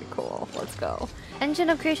 That's really cool. Let's go. Engine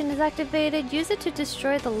of creation is activated. Use it to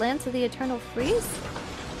destroy the Lance of the Eternal Freeze.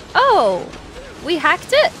 Oh, we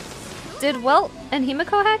hacked it. Did Welt and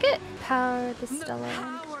Himiko hack it? Power the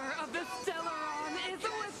Stellaron.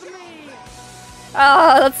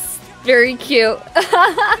 Oh, that's very cute.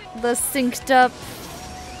 The synced up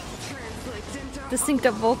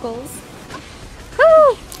vocals.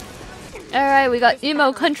 Woo! Alright, we got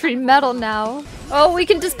emo country metal now. Oh, we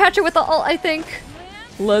can dispatch her with the ult, I think.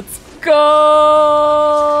 Let's go!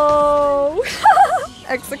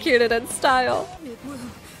 Executed in style.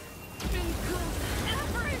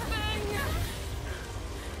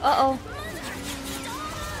 Uh-oh.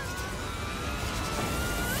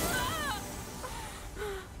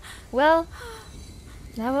 Well,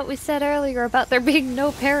 now what we said earlier about there being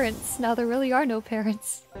no parents. Now there really are no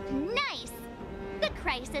parents. Nice! The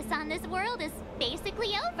crisis on this world is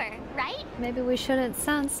basically over, right? Maybe we shouldn't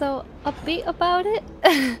sound so upbeat about it.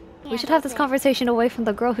 We should have this conversation away from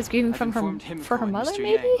the girl who's grieving from her mother,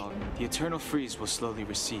 maybe? The eternal freeze will slowly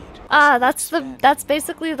recede. Ah, that's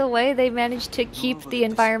basically the way they managed to keep the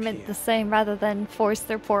environment the same rather than force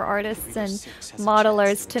their poor artists and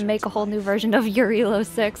modelers to make a whole new version of Yurilo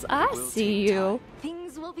 6. I see you.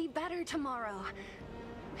 Things will be better tomorrow.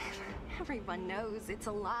 Everyone knows it's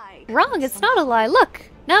a lie. Wrong, it's not a lie. Look,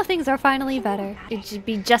 now things are finally better. It should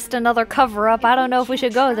be just another cover-up. I don't know if we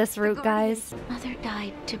should go this route, guys. Mother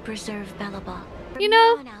died to preserve Belaba. You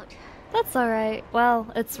know, that's alright.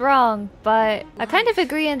 Well, it's wrong, but I kind of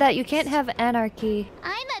agree in that you can't have anarchy.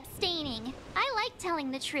 I'm abstaining. I like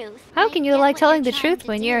telling the truth. How can you like telling the truth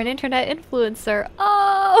when you're an internet influencer?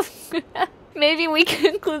 Oh! Maybe we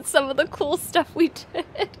can include some of the cool stuff we did.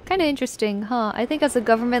 Kinda interesting, huh? I think as a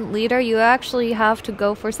government leader, you actually have to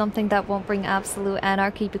go for something that won't bring absolute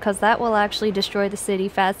anarchy because that will actually destroy the city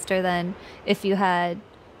faster than if you had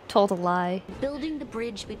told a lie. Building the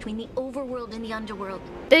bridge between the overworld and the underworld.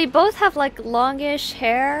 They both have like longish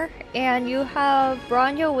hair, and you have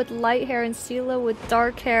Branyo with light hair and Sela with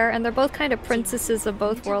dark hair, and they're both kind of princesses of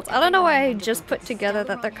both worlds. I don't know why I just put together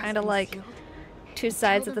that they're kind of like two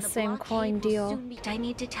sides of the same coin deal. I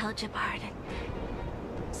need to tell Jabard.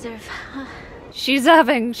 Serve. She's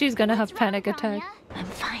gonna have panic attack. I'm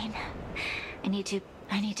fine. I need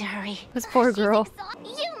to hurry. This poor girl.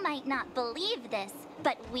 You might not believe this,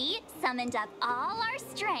 but we summoned up all our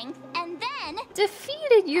strength and then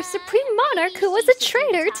defeated your supreme monarch who was a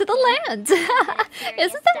traitor to the land.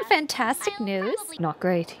 Isn't that fantastic news? Not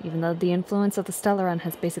great. Even though the influence of the Stellaron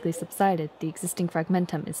has basically subsided, the existing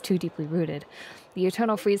fragmentum is too deeply rooted. The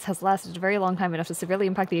eternal freeze has lasted a very long time, enough to severely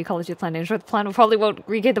impact the ecology of the planet. I'm sure the planet probably won't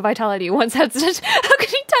regain the vitality it once had. How could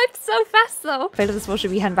he type so fast, though? Fate of this world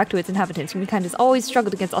should be handed back to its inhabitants. Humankind has always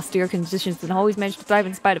struggled against austere conditions and always managed to thrive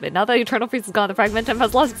in spite of it. Now that the eternal freeze is gone, the fragmentum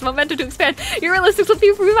has lost its momentum to expand. Realistics will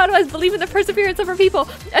be revitalized. Believe in the perseverance of our people.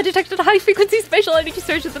 I detected a high-frequency spatial energy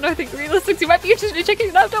surge in the north. Realistics, you might be interested in checking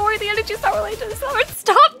it out. Don't worry, the energy is not related to the summer.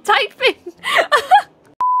 Stop typing!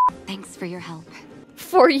 Thanks for your help.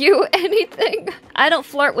 For you, anything. I don't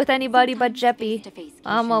flirt with anybody but Jeppy.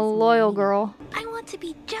 I'm a loyal girl. I want to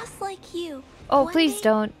be just like you. Oh, please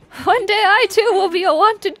don't. One day I too will be a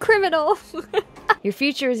wanted criminal. Your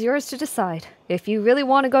future is yours to decide. If you really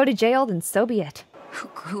want to go to jail, then so be it. Who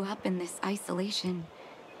grew up in this isolation?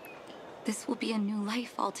 This will be a new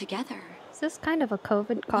life altogether. Is this kind of a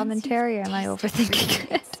COVID commentary, or am I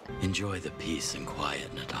overthinking it? Enjoy the peace and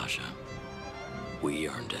quiet, Natasha. We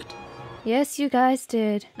earned it. Yes, you guys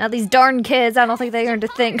did. Now these darn kids, I don't think they earned a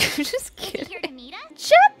thing. Just kidding.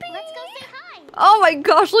 Jeppy! Oh my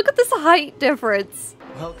gosh, look at this height difference.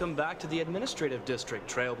 Welcome back to the administrative district,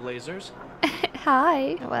 Trailblazers.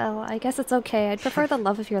 Hi. Well, I guess it's okay. I'd prefer the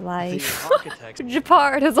love of your life.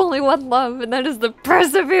 Japard has only one love, and that is the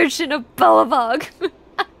preservation of Belobog.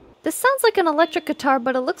 This sounds like an electric guitar,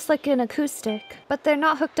 but it looks like an acoustic. But they're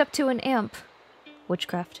not hooked up to an amp.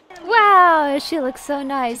 Witchcraft. Wow, she looks so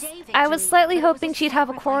nice. I was slightly hoping she'd have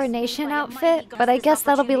a coronation outfit, but I guess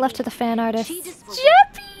that'll be left to the fan artists.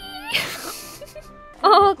 Jeppy!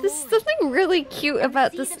 Oh, there's something really cute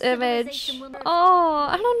about this image. Oh,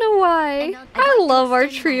 I don't know why. I love our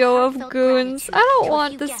trio of goons. I don't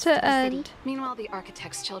want this to end. Meanwhile, the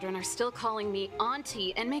architect's children are still calling me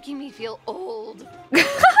auntie and making me feel old.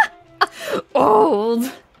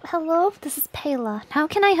 Old. Hello, this is Pela. How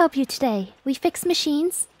can I help you today? We fix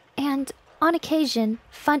machines and, on occasion,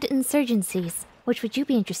 fund insurgencies. Which would you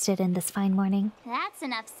be interested in this fine morning? That's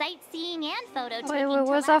enough sightseeing and photo taking. Wait, where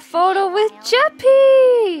was our photo with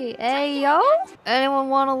Jeppy? Hey, yo? Anyone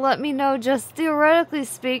want to let me know, just theoretically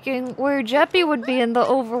speaking, where Jeppy would be in the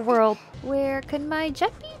overworld? Where could my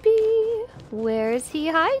Jeppy be? Where is he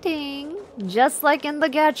hiding? Just like in the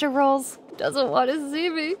gacha rolls. Doesn't want to see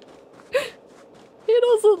me. He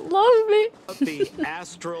doesn't love me. The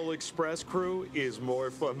Astral Express crew is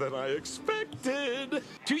more fun than I expected.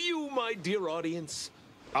 To you, my dear audience,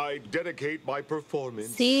 I dedicate my performance.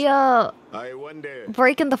 See, I wonder,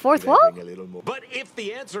 breaking the fourth wall? But if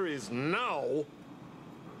the answer is no,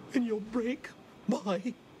 then you'll break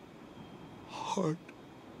my heart.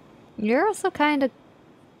 You're also kind of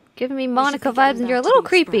giving me Monica vibes, and you're a little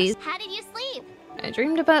creepy. How did you sleep? I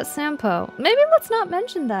dreamed about Sampo. Maybe let's not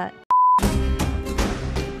mention that.